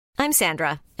I'm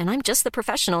Sandra, and I'm just the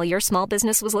professional your small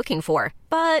business was looking for.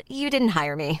 But you didn't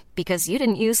hire me because you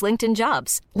didn't use LinkedIn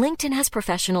Jobs. LinkedIn has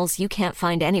professionals you can't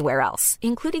find anywhere else,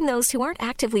 including those who aren't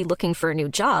actively looking for a new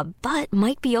job, but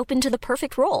might be open to the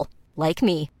perfect role, like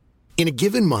me. In a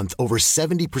given month, over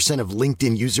 70% of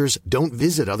LinkedIn users don't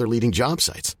visit other leading job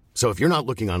sites. So if you're not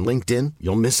looking on LinkedIn,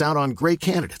 you'll miss out on great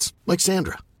candidates like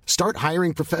Sandra. Start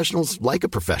hiring professionals like a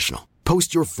professional.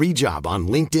 Post your free job on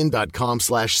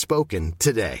linkedin.com/spoken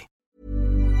today.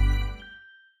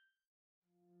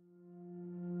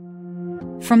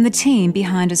 From the team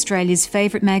behind Australia's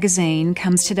favourite magazine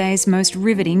comes today's most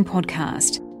riveting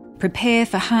podcast. Prepare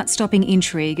for heart-stopping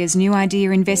intrigue as New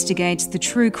Idea investigates the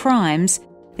true crimes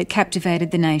that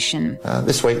captivated the nation.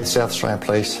 This week, the South Australian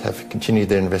Police have continued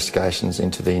their investigations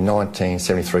into the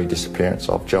 1973 disappearance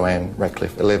of Joanne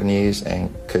Ratcliffe, 11 years,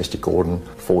 and Kirsty Gordon,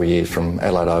 4 years, from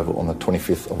Adelaide Oval on the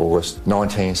 25th of August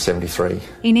 1973.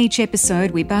 In each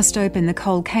episode, we bust open the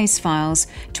cold case files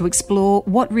to explore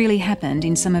what really happened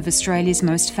in some of Australia's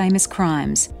most famous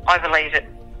crimes. I believe that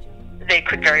there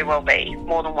could very well be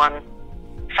more than one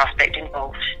suspect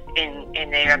involved in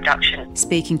their abduction.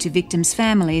 Speaking to victims'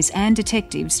 families and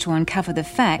detectives to uncover the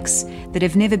facts that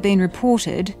have never been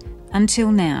reported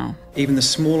until now. Even the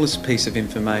smallest piece of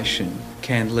information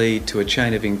can lead to a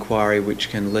chain of inquiry which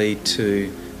can lead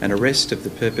to an arrest of the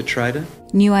perpetrator.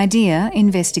 New Idea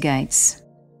investigates.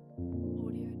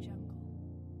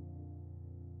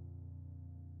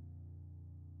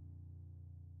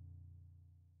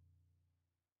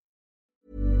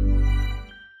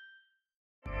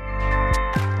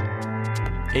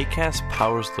 Acast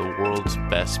powers the world's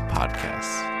best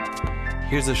podcasts.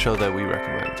 Here's a show that we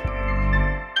recommend.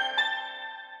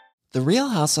 The Real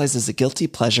Housewives is a guilty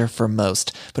pleasure for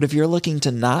most, but if you're looking to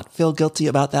not feel guilty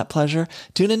about that pleasure,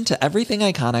 tune in to Everything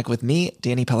Iconic with me,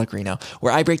 Danny Pellegrino,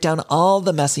 where I break down all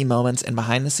the messy moments and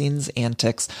behind-the-scenes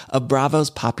antics of Bravo's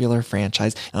popular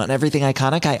franchise. And on Everything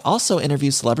Iconic, I also interview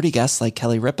celebrity guests like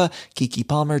Kelly Ripa, Keke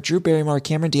Palmer, Drew Barrymore,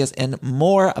 Cameron Diaz, and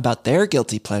more about their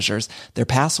guilty pleasures, their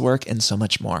past work, and so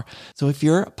much more. So if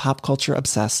you're pop culture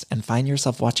obsessed and find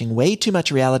yourself watching way too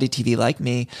much reality TV like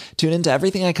me, tune in to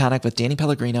Everything Iconic with Danny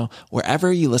Pellegrino,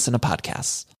 wherever you listen to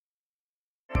podcasts.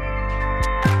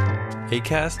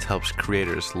 Acast helps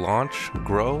creators launch,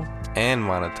 grow, and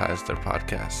monetize their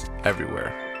podcasts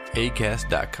everywhere.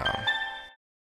 Acast.com.